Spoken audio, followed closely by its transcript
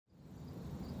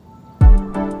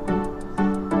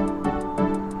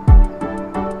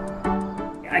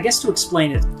I guess to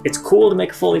explain it, it's cool to make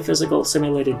a fully physical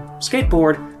simulated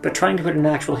skateboard, but trying to put an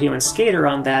actual human skater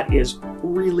on that is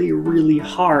really, really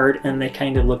hard, and they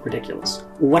kind of look ridiculous.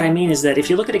 What I mean is that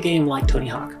if you look at a game like Tony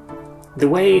Hawk, the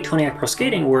way Tony Hawk Pro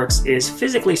Skating works is,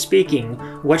 physically speaking,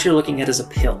 what you're looking at is a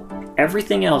pill.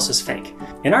 Everything else is fake.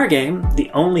 In our game, the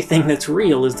only thing that's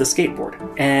real is the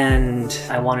skateboard. And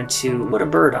I wanted to put a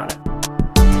bird on it.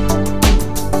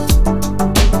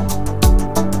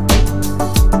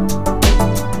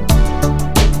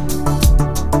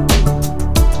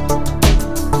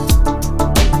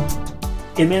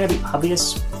 It may not be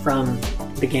obvious from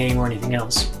the game or anything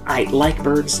else. I like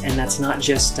birds, and that's not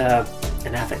just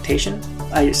an affectation.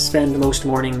 I spend most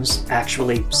mornings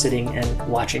actually sitting and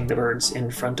watching the birds in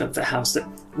front of the house. That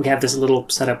we have this little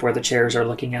setup where the chairs are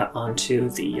looking out onto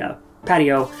the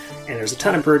patio, and there's a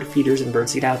ton of bird feeders and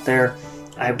birdseed out there.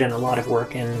 I've done a lot of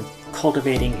work in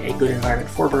cultivating a good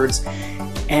environment for birds,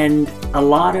 and a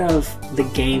lot of the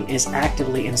game is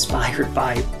actively inspired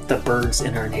by the birds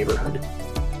in our neighborhood.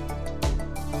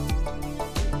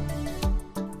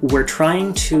 We're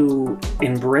trying to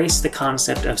embrace the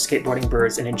concept of skateboarding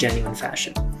birds in a genuine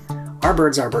fashion. Our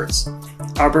birds are birds.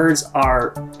 Our birds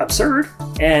are absurd,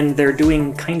 and they're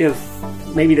doing kind of,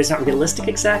 maybe that's not realistic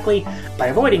exactly. By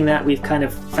avoiding that, we've kind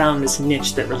of found this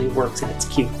niche that really works, and it's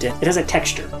cute. It has a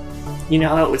texture. You know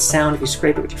how it would sound if you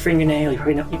scrape it with your fingernail.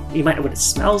 You might know what it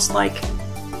smells like.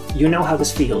 You know how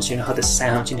this feels, you know how this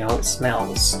sounds, you know how it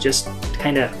smells. Just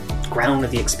kind of ground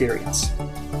the experience.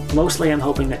 Mostly I'm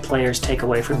hoping that players take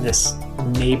away from this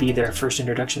maybe their first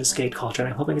introduction to skate culture, and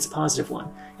I'm hoping it's a positive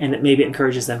one, and that maybe it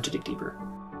encourages them to dig deeper.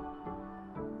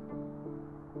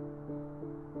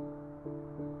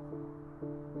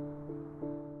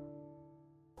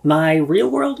 My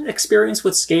real-world experience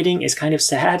with skating is kind of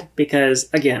sad because,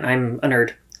 again, I'm a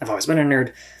nerd. I've always been a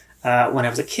nerd. When I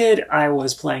was a kid, I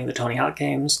was playing the Tony Hawk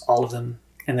games, all of them,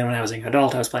 and then when I was a young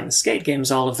adult, I was playing the skate games,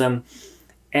 all of them.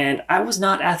 And I was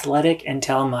not athletic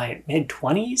until my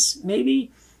mid-20s,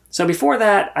 maybe. So before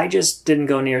that, I just didn't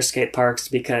go near skate parks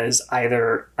because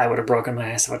either I would have broken my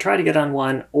ass if I tried to get on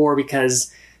one, or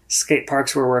because skate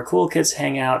parks were where cool kids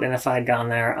hang out, and if I'd gone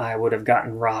there, I would have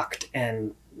gotten rocked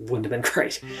and wouldn't have been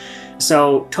great.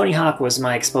 So Tony Hawk was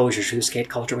my exposure to skate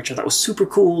culture, which I thought was super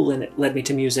cool, and it led me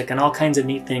to music and all kinds of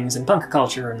neat things, and punk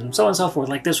culture and so on and so forth.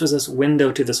 Like, this was this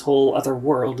window to this whole other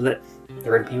world that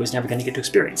the rugby was never going to get to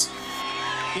experience.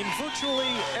 In virtually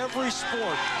every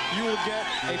sport, you will get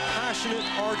a passionate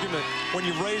argument when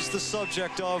you raise the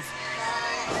subject of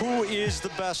who is the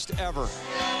best ever.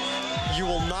 You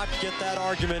will not get that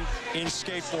argument in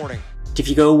skateboarding. If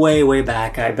you go way, way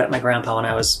back, I bet my grandpa when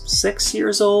I was 6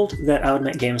 years old that I would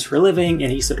make games for a living, and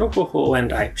he said, oh,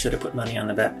 and I should have put money on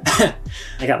the bet.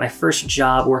 I got my first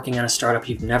job working on a startup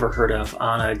you've never heard of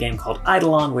on a game called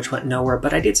Eidolon, which went nowhere,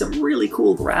 but I did some really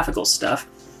cool graphical stuff.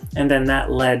 And then that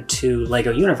led to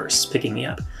LEGO Universe picking me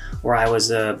up, where I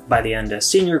was, by the end, a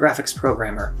senior graphics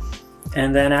programmer.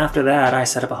 And then after that, I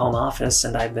set up a home office,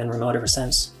 and I've been remote ever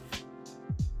since.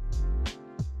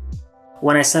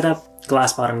 When I set up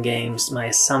Glass Bottom Games, my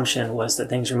assumption was that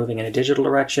things were moving in a digital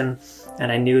direction,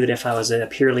 and I knew that if I was a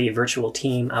purely virtual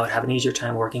team, I would have an easier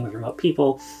time working with remote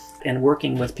people, and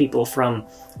working with people from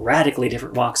radically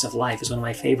different walks of life is one of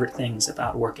my favorite things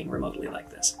about working remotely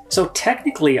like this. So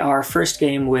technically, our first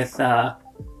game with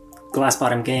Glass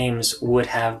Bottom Games would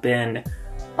have been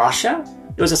Asha.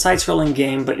 It was a side-scrolling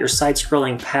game, but your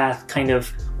side-scrolling path kind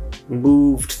of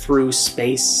moved through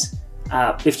space.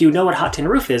 If you know what Hot Tin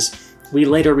Roof is, we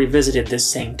later revisited this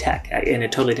same tech in a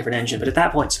totally different engine, but at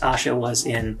that point, Asha was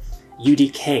in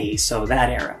UDK, so that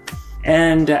era.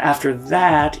 And after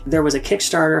that, there was a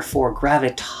Kickstarter for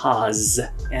Gravitas,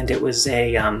 and it was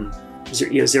a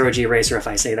zero-G racer. If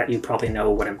I say that, you probably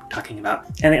know what I'm talking about.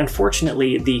 And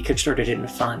unfortunately, the Kickstarter didn't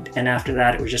fund. And after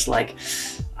that, it was just like,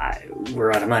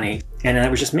 we're out of money. And then it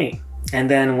was just me. And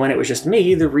then when it was just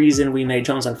me, the reason we made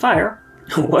Jones on Fire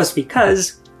was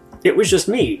because it was just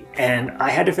me. And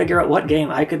I had to figure out what game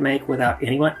I could make without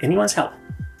anyone's help.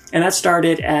 And that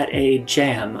started at a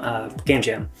jam, game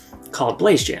jam, called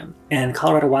Blaze Jam. And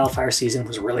Colorado wildfire season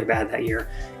was really bad that year.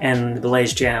 And the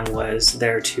Blaze Jam was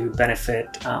there to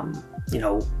benefit, you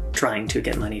know, trying to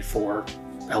get money for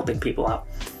helping people out.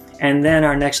 And then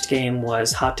our next game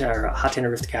was Hot Tin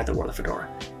Roof, the Cat That Wore the Fedora.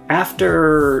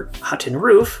 After Hot Tin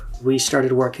Roof, we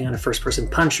started working on a first-person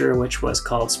puncher, which was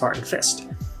called Spartan Fist.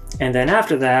 And then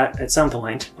after that, at some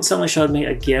point, someone showed me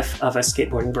a GIF of a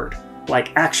skateboarding bird.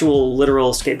 Like actual,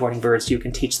 literal skateboarding birds, you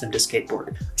can teach them to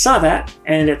skateboard. I saw that,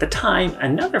 and at the time,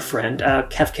 another friend,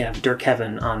 Dirk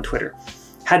Kevin on Twitter,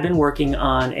 had been working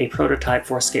on a prototype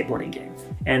for a skateboarding game.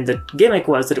 And the gimmick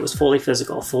was that it was fully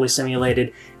physical, fully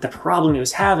simulated. The problem he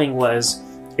was having was,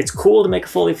 it's cool to make a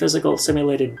fully physical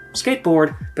simulated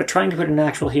skateboard, but trying to put an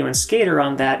actual human skater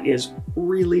on that is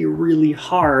really, really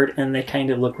hard, and they kind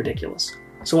of look ridiculous.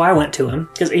 So I went to him,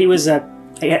 because he was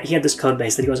he had this code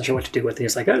base that he wasn't sure what to do with. He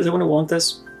was like, oh, does anyone want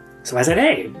this? So I said,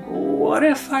 hey, what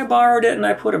if I borrowed it and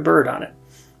I put a bird on it?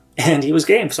 And he was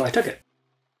game, so I took it.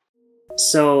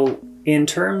 So in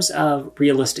terms of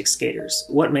realistic skaters,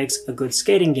 what makes a good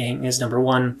skating game is, number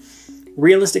one,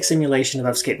 realistic simulation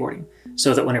of skateboarding.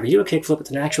 So that whenever you do a kickflip,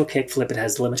 it's an actual kickflip. It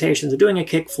has the limitations of doing a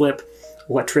kickflip.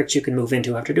 What tricks you can move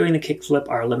into after doing the kickflip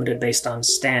are limited based on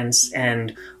stance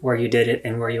and where you did it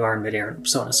and where you are in midair and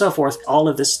so on and so forth. All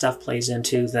of this stuff plays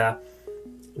into the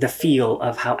feel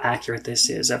of how accurate this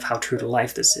is, of how true to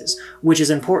life this is, which is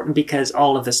important because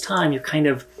all of this time you're kind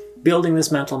of building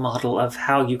this mental model of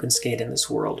how you can skate in this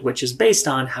world, which is based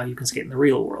on how you can skate in the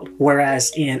real world.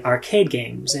 Whereas in arcade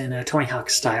games, in Tony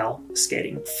Hawk style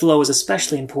skating, flow is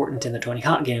especially important in the Tony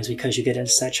Hawk games because you get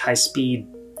into such high speed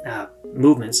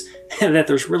movements that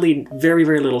there's really very,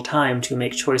 very little time to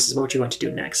make choices about what you're going to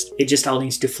do next. It just all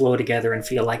needs to flow together and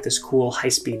feel like this cool high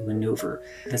speed maneuver.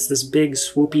 It's this big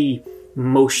swoopy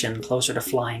motion closer to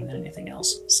flying than anything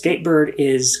else. SkateBIRD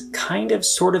is kind of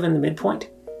sort of in the midpoint.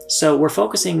 So we're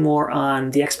focusing more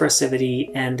on the expressivity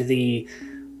and the,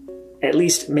 at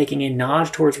least making a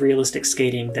nod towards realistic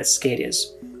skating that Skate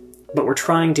is. But we're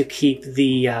trying to keep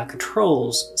the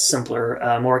controls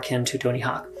simpler, more akin to Tony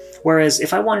Hawk. Whereas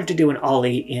if I wanted to do an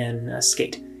ollie in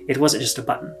Skate, it wasn't just a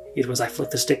button. It was I flick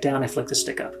the stick down, I flick the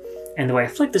stick up. And the way I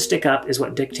flick the stick up is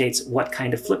what dictates what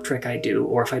kind of flip trick I do,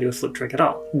 or if I do a flip trick at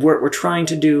all. What we're trying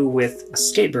to do with a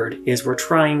SkateBIRD is we're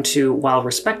trying to, while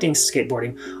respecting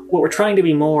skateboarding, what we're trying to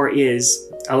be more is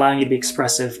allowing you to be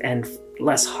expressive and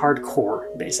less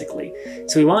hardcore, basically.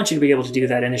 So we want you to be able to do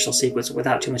that initial sequence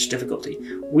without too much difficulty.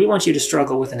 We want you to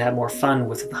struggle with and have more fun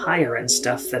with the higher end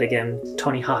stuff that, again,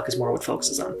 Tony Hawk is more what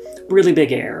focuses on. Really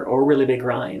big air, or really big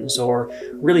grinds, or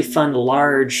really fun,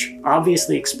 large,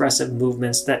 obviously expressive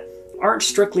movements that aren't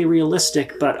strictly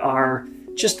realistic, but are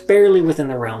just barely within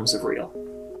the realms of real.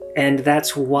 And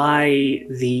that's why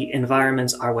the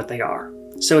environments are what they are.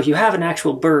 So if you have an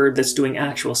actual bird that's doing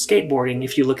actual skateboarding,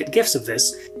 if you look at GIFs of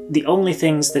this, the only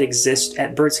things that exist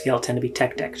at bird scale tend to be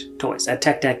tech deck toys, at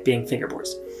tech deck being fingerboards.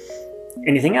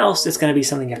 Anything else, it's going to be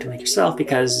something you have to make yourself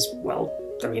because, well,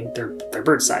 I mean, they're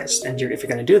bird-sized, and if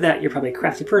you're going to do that, you're probably a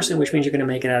crafty person, which means you're going to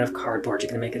make it out of cardboard, you're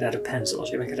going to make it out of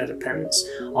pencils, you're going to make it out of pens,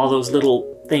 all those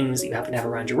little things that you happen to have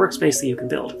around your workspace that you can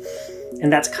build.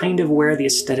 And that's kind of where the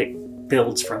aesthetic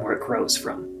builds from, where it grows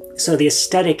from. So the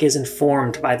aesthetic is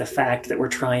informed by the fact that we're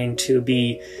trying to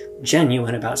be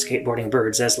genuine about skateboarding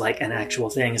birds as like an actual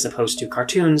thing as opposed to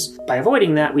cartoons. By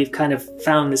avoiding that, we've kind of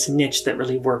found this niche that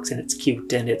really works, and it's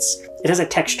cute, and it has a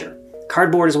texture.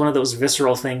 Cardboard is one of those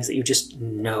visceral things that you just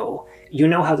know. You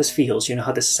know how this feels, you know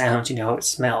how this sounds, you know how it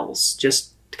smells.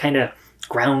 Just kind of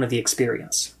ground the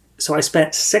experience. So I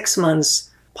spent 6 months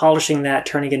polishing that,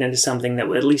 turning it into something that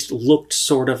at least looked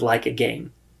sort of like a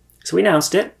game. So we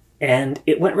announced it, and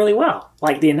it went really well.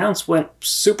 Like, the announce went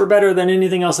super better than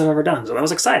anything else I've ever done, so that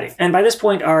was exciting. And by this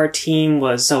point, our team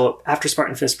was, so after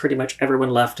Spartan Fist, pretty much everyone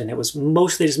left, and it was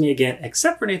mostly just me again,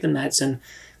 except for Nathan Madsen,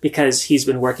 because he's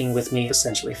been working with me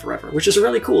essentially forever, which is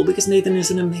really cool because Nathan is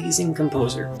an amazing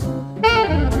composer.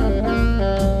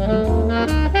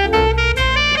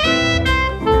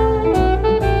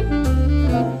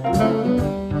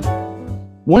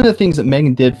 One of the things that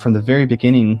Megan did from the very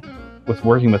beginning with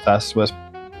working with us was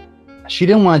she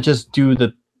didn't want to just do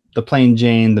the plain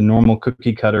Jane, the normal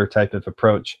cookie cutter type of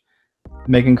approach.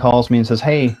 Megan calls me and says,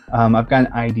 hey, I've got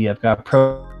an idea, I've got a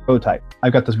prototype.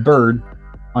 I've got this bird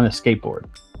on a skateboard.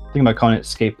 Thinking about calling it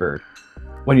SkateBIRD.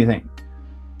 What do you think?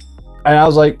 And I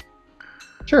was like,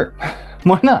 sure,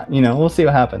 why not? You know, we'll see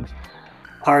what happens.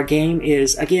 Our game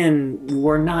is, again,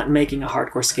 we're not making a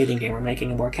hardcore skating game. We're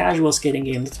making a more casual skating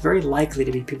game that's very likely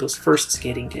to be people's first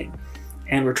skating game.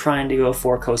 And we're trying to go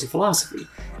for cozy philosophy.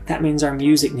 That means our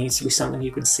music needs to be something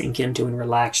you can sink into and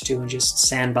relax to and just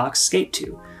sandbox skate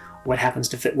to. What happens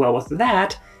to fit well with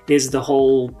that is the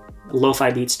whole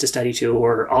lo-fi beats to study to,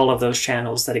 or all of those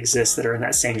channels that exist that are in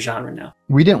that same genre now.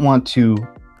 We didn't want to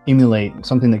emulate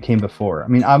something that came before. I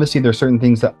mean, obviously there are certain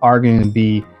things that are going to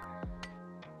be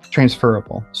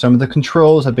transferable. Some of the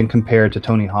controls have been compared to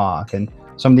Tony Hawk, and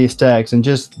some of the aesthetics and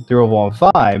just their overall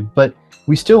vibe, but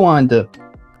we still wanted to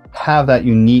have that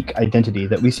unique identity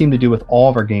that we seem to do with all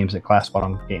of our games at Glass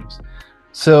Bottom Games.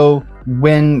 So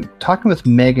when talking with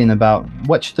Megan about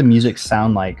what should the music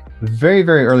sound like, very,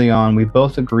 very early on, we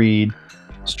both agreed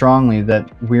strongly that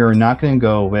we are not going to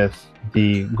go with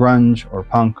the grunge or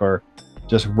punk or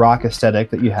just rock aesthetic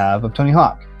that you have of Tony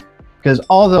Hawk. Because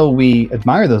although we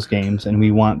admire those games and we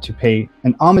want to pay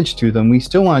an homage to them, we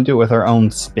still want to do it with our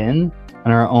own spin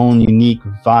and our own unique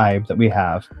vibe that we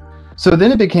have. So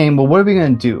then it became, well, what are we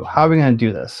going to do? How are we going to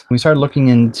do this? We started looking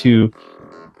into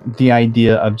the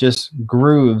idea of just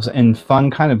grooves and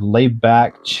fun, kind of laid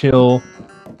back, chill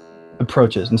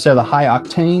approaches. Instead of the high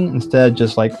octane, instead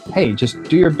just like, hey, just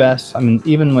do your best. I mean,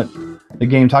 even what the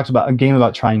game talks about, a game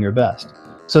about trying your best.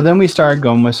 So then we started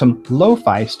going with some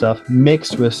lo-fi stuff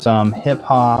mixed with some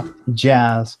hip-hop,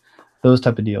 jazz, those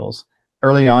type of deals.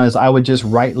 Early on, is I would just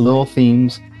write little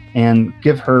themes and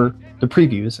give her the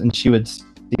previews, and she would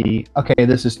see, okay,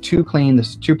 this is too clean,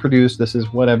 this is too produced, this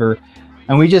is whatever.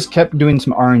 And we just kept doing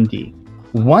some R&D.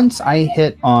 Once I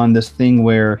hit on this thing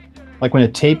where, like when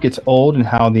a tape gets old and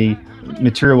how the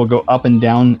material will go up and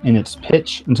down in its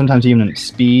pitch, and sometimes even in its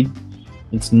speed,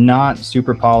 it's not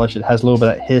super polished. It has a little bit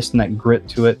of that hiss and that grit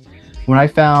to it. When I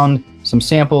found some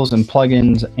samples and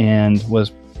plugins and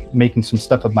was making some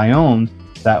stuff of my own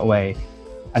that way,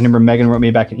 I remember Megan wrote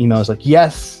me back an email. I was like,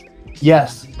 yes,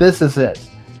 this is it.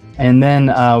 And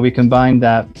then we combined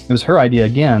that. It was her idea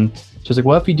again. She was like,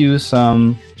 well, if you do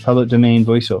some public domain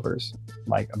voiceovers,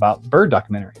 like about bird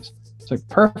documentaries. It's like,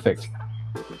 perfect.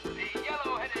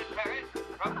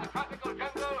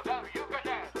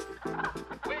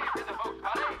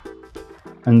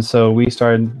 And so we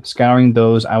started scouring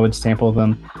those. I would sample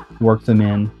them, work them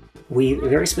in. We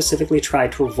very specifically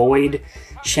tried to avoid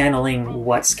channeling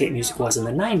what skate music was in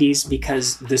the 90s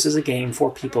because this is a game for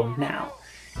people now.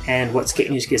 And what skate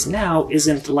music is now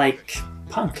isn't like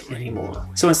punk anymore.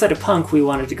 So instead of punk, we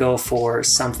wanted to go for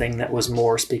something that was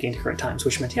more speaking to current times,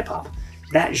 which meant hip-hop.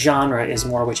 That genre is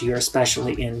more what you hear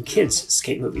especially in kids'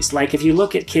 skate movies. Like if you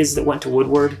look at kids that went to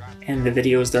Woodward and the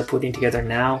videos they're putting together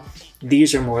now,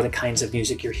 these are more the kinds of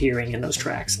music you're hearing in those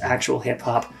tracks, actual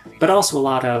hip-hop, but also a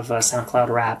lot of SoundCloud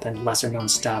rap and lesser-known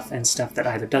stuff, and stuff that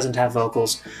either doesn't have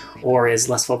vocals or is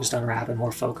less focused on rap and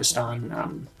more focused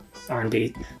on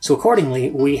R&B. So accordingly,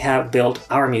 we have built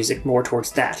our music more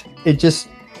towards that. It just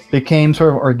became sort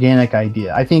of an organic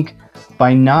idea. I think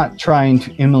by not trying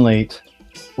to emulate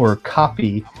or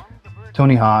copy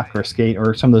Tony Hawk or Skate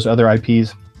or some of those other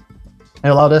IPs, it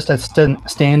allowed us to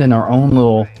stand in our own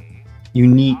little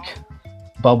unique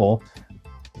bubble.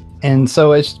 And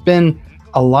so it's been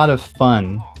a lot of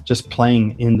fun just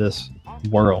playing in this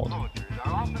world.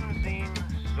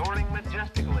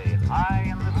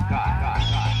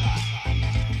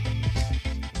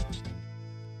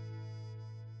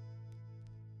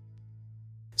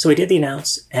 So we did the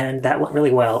announce, and that went really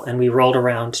well, and we rolled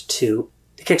around to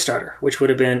the Kickstarter, which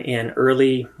would have been in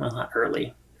early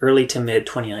to mid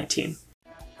 2019.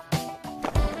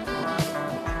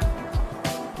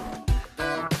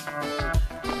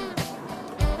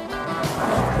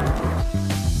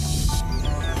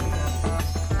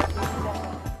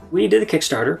 We did the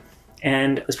Kickstarter,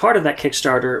 and as part of that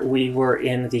Kickstarter, we were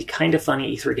in the Kinda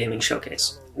Funny E3 Gaming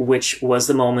Showcase, which was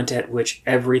the moment at which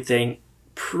everything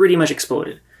pretty much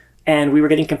exploded. And we were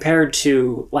getting compared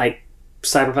to, like,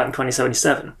 Cyberpunk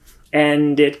 2077.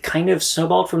 And it kind of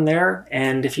snowballed from there,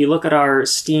 and if you look at our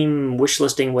Steam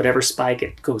wishlisting, whatever spike,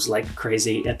 it goes like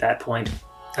crazy at that point.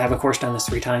 I've, of course, done this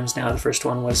 3 times now. The first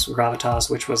one was Gravitas,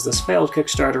 which was this failed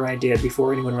Kickstarter I did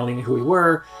before anyone really knew who we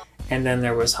were. And then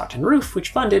there was Hot Tin Roof,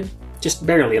 which funded just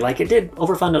barely. Like, it did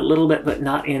overfund a little bit, but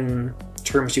not in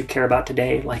terms you care about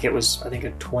today. Like, it was, I think,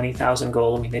 a 20,000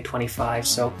 goal, and we made 25.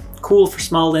 So cool for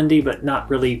small indie, but not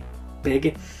really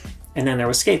big. And then there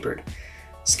was SkateBIRD.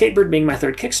 SkateBIRD being my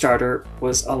 3rd Kickstarter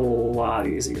was a lot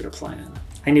easier to plan.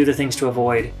 I knew the things to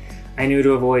avoid. I knew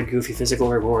to avoid goofy physical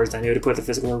rewards. I knew to put the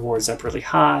physical rewards up really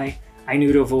high. I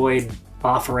knew to avoid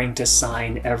offering to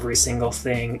sign every single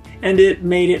thing, and it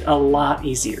made it a lot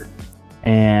easier.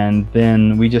 And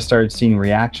then we just started seeing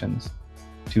reactions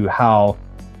to how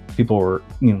people were,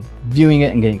 viewing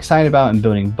it and getting excited about it and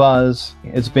building buzz.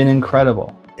 It's been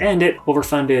incredible. And it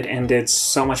overfunded and did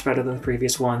so much better than the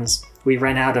previous ones. We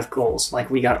ran out of goals.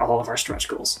 Like, we got all of our stretch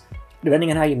goals.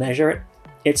 Depending on how you measure it,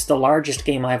 it's the largest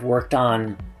game I've worked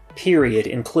on, period,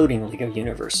 including LEGO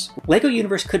Universe. LEGO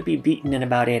Universe could be beaten in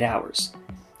about 8 hours.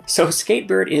 So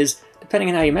SkateBIRD is, depending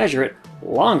on how you measure it,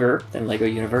 longer than LEGO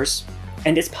Universe,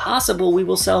 and it's possible we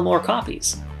will sell more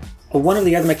copies. One of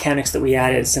the other mechanics that we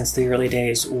added since the early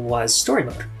days was story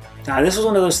mode. This was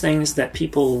one of those things that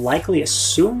people likely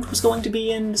assumed was going to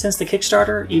be in since the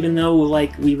Kickstarter, even though,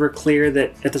 like, we were clear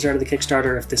that at the start of the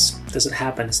Kickstarter, if this doesn't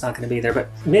happen, it's not going to be there. But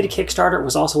mid-Kickstarter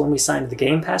was also when we signed the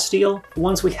Game Pass deal.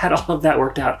 Once we had all of that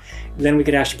worked out, then we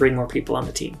could actually bring more people on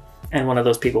the team. And one of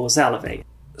those people was Zalivate.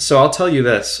 So I'll tell you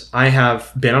this. I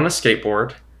have been on a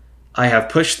skateboard, I have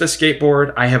pushed the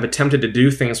skateboard. I have attempted to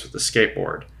do things with the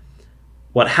skateboard.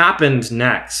 What happened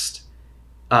next,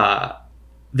 the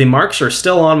marks are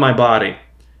still on my body,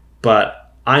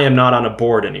 but I am not on a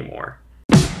board anymore.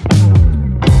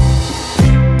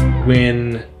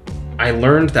 When I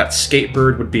learned that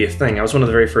SkateBIRD would be a thing, I was one of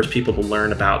the very first people to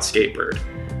learn about SkateBIRD.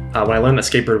 When I learned that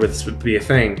SkateBIRD would be a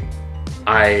thing,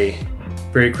 I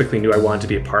very quickly knew I wanted to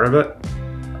be a part of it.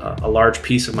 A large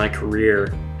piece of my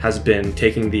career has been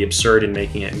taking the absurd and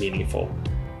making it meaningful.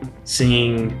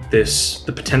 Seeing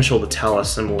the potential to tell a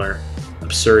similar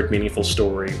absurd, meaningful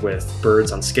story with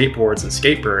birds on skateboards and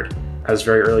SkateBIRD, I was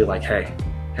very early like, hey,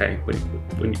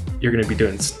 when you're going to be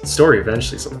doing story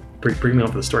eventually, so bring me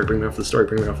on for the story, bring me on for the story,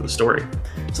 bring me on for the story.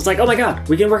 So it's like, oh my god,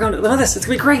 we can work on this, it's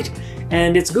going to be great!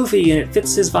 And it's goofy, and it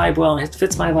fits his vibe well, and it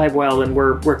fits my vibe well, and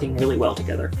we're working really well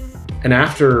together. And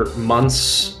after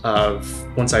months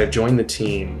of, once I had joined the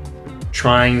team,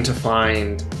 trying to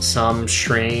find some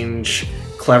strange,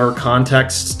 clever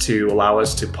context to allow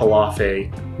us to pull off a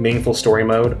meaningful story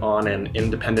mode on an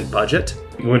independent budget.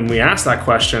 When we asked that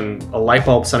question, a light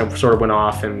bulb sort of went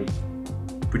off, and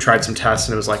we tried some tests,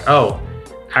 and it was like, oh,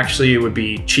 actually it would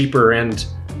be cheaper and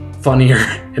funnier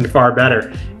and far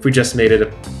better if we just made it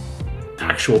an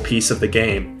actual piece of the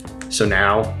game. So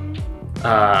now,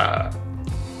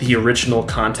 the original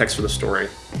context for the story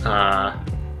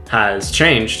has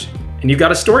changed, and you've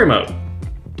got a story mode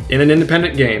in an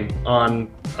independent game on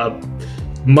a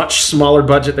much smaller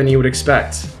budget than you would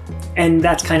expect. And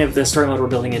that's kind of the story mode we're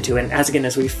building into. And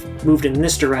as we've moved in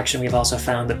this direction, we've also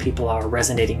found that people are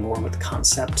resonating more with the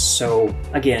concept. So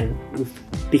again,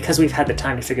 because we've had the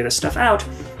time to figure this stuff out,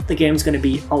 the game's going to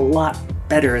be a lot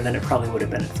better than it probably would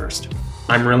have been at first.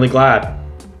 I'm really glad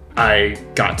I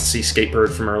got to see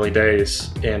SkateBIRD from early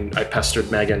days, and I pestered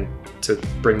Megan to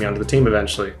bring me onto the team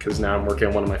eventually, because now I'm working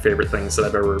on one of my favorite things that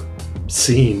I've ever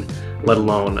seen, let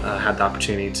alone had the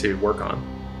opportunity to work on.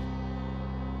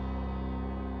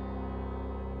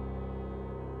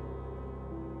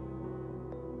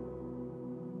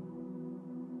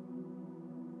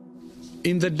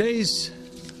 In the days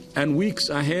and weeks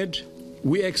ahead,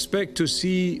 we expect to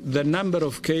see the number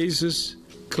of cases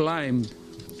climb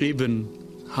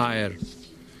even higher.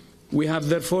 We have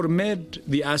therefore made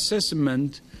the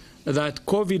assessment that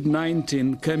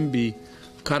COVID-19 can be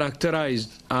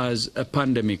characterized as a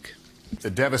pandemic. The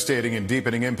devastating and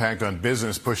deepening impact on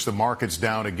business pushed the markets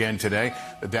down again today.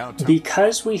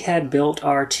 Because we had built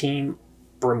our team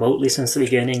remotely since the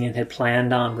beginning and had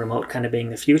planned on remote kind of being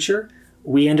the future,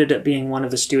 we ended up being one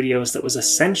of the studios that was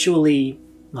essentially,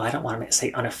 well, I don't want to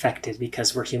say unaffected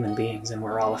because we're human beings and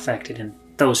we're all affected in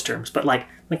those terms, but like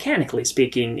mechanically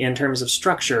speaking, in terms of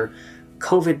structure,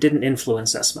 COVID didn't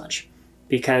influence us much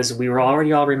because we were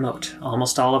already all remote.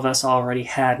 Almost all of us already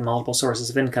had multiple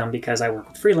sources of income because I work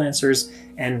with freelancers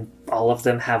and all of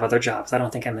them have other jobs. I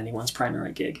don't think I'm anyone's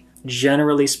primary gig.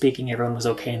 Generally speaking, everyone was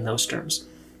okay in those terms.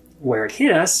 Where it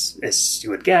hit us, as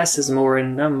you would guess, is more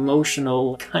in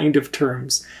emotional kind of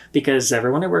terms, because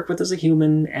everyone I work with is a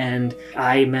human, and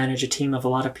I manage a team of a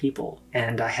lot of people,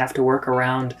 and I have to work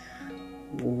around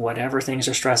whatever things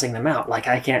are stressing them out. Like,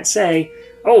 I can't say,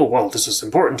 oh, well, this is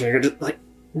important to you. Like,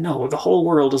 no, the whole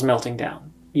world is melting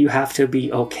down. You have to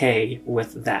be okay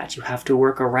with that. You have to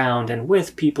work around and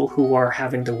with people who are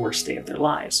having the worst day of their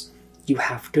lives. You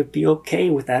have to be okay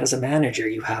with that as a manager.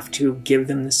 You have to give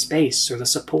them the space or the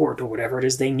support or whatever it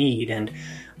is they need. And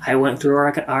I went through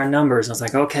our numbers and I was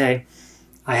like, okay,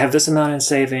 I have this amount in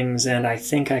savings and I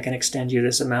think I can extend you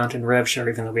this amount in rev share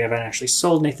even though we haven't actually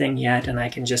sold anything yet, and I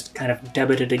can just kind of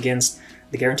debit it against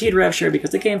the guaranteed rev share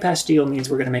because the Game Pass deal means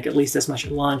we're going to make at least this much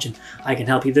at launch, and I can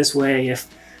help you this way if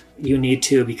you need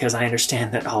to, because I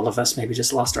understand that all of us maybe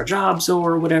just lost our jobs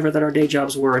or whatever that our day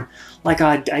jobs were. Like,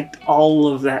 all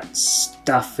of that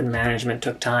stuff in management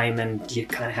took time, and you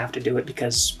kind of have to do it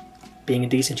because being a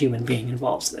decent human being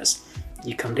involves this.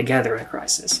 You come together in a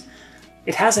crisis.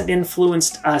 It hasn't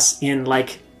influenced us in,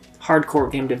 like,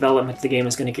 hardcore game development. The game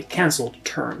is going to get canceled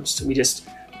terms. We just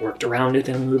worked around it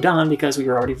and moved on because we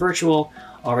were already virtual,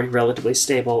 already relatively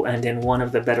stable, and in one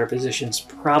of the better positions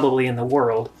probably in the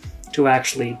world to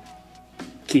actually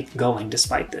keep going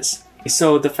despite this.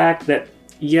 So the fact that,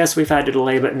 yes, we've had to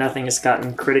delay, but nothing has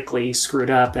gotten critically screwed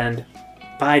up, and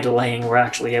by delaying, we're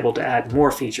actually able to add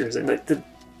more features. And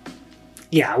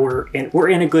yeah, we're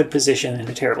in a good position in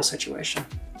a terrible situation.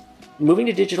 Moving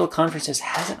to digital conferences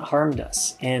hasn't harmed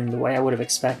us in the way I would have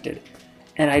expected.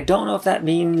 And I don't know if that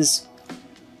means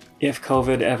if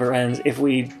COVID ever ends, if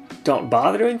we don't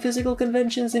bother doing physical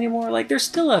conventions anymore. Like, there's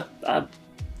still a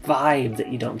vibe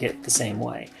that you don't get the same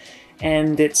way.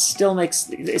 And it still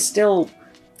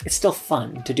it's still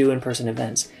fun to do in-person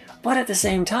events. But at the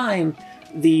same time,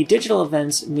 the digital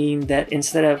events mean that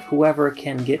instead of whoever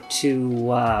can get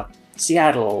to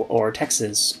Seattle or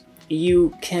Texas,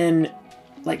 you can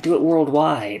like do it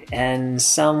worldwide, and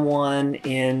someone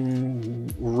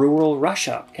in rural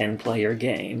Russia can play your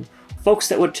game. Folks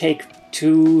that would take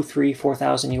 $2,000, $3,000,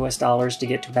 $4,000 US to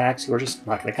get to PAX, who are just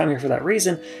not going to come here for that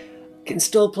reason, can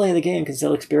still play the game, can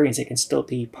still experience it, can still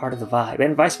be part of the vibe,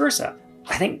 and vice versa.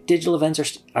 I think digital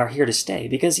events are here to stay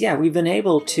because, yeah, we've been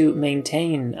able to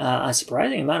maintain a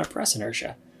surprising amount of press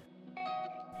inertia.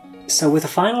 So with the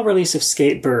final release of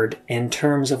SkateBIRD, in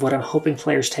terms of what I'm hoping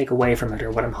players take away from it,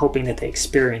 or what I'm hoping that they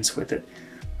experience with it,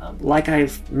 like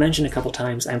I've mentioned a couple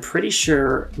times, I'm pretty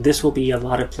sure this will be a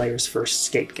lot of players' first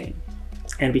skate game.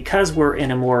 And because we're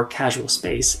in a more casual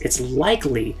space, it's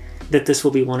likely that this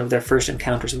will be one of their first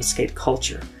encounters with skate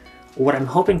culture. What I'm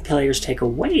hoping players take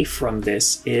away from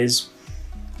this is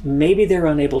maybe they're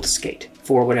unable to skate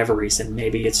for whatever reason.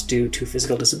 Maybe it's due to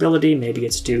physical disability, maybe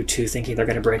it's due to thinking they're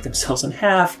going to break themselves in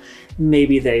half,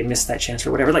 maybe they missed that chance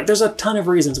or whatever. Like, there's a ton of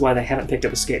reasons why they haven't picked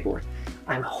up a skateboard.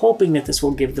 I'm hoping that this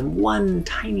will give them one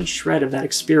tiny shred of that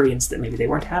experience that maybe they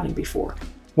weren't having before.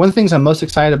 One of the things I'm most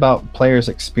excited about players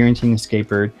experiencing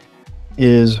SkateBIRD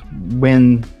is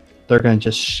when they're going to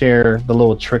just share the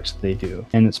little tricks they do.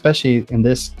 And especially in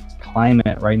this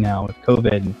climate right now with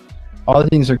COVID and all the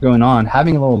things that are going on,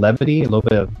 having a little levity, a little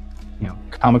bit of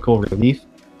comical relief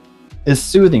is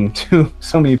soothing to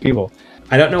so many people.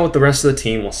 I don't know what the rest of the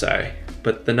team will say,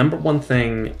 but the number one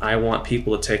thing I want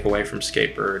people to take away from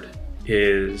SkateBIRD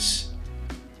is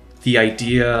the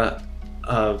idea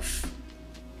of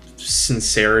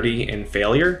sincerity and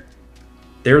failure.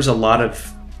 There's a lot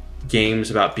of games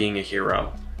about being a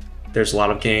hero. There's a lot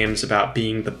of games about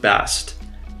being the best,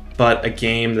 but a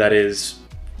game that is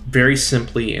very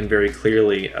simply and very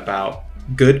clearly about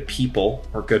good people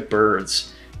or good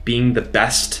birds being the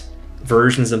best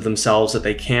versions of themselves that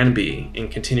they can be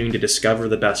and continuing to discover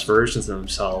the best versions of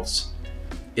themselves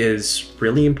is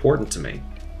really important to me.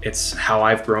 It's how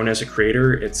I've grown as a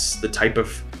creator. It's the type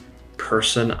of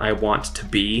person I want to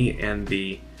be and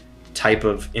the type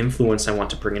of influence I want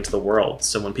to bring into the world.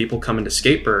 So when people come into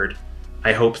SkateBIRD,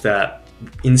 I hope that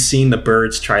in seeing the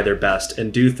birds try their best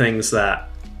and do things that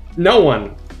no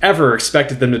one ever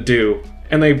expected them to do,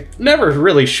 and they never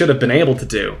really should have been able to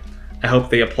do, I hope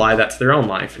they apply that to their own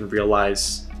life and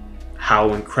realize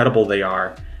how incredible they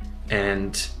are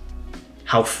and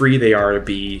how free they are to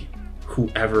be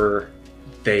whoever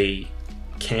they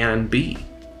can be.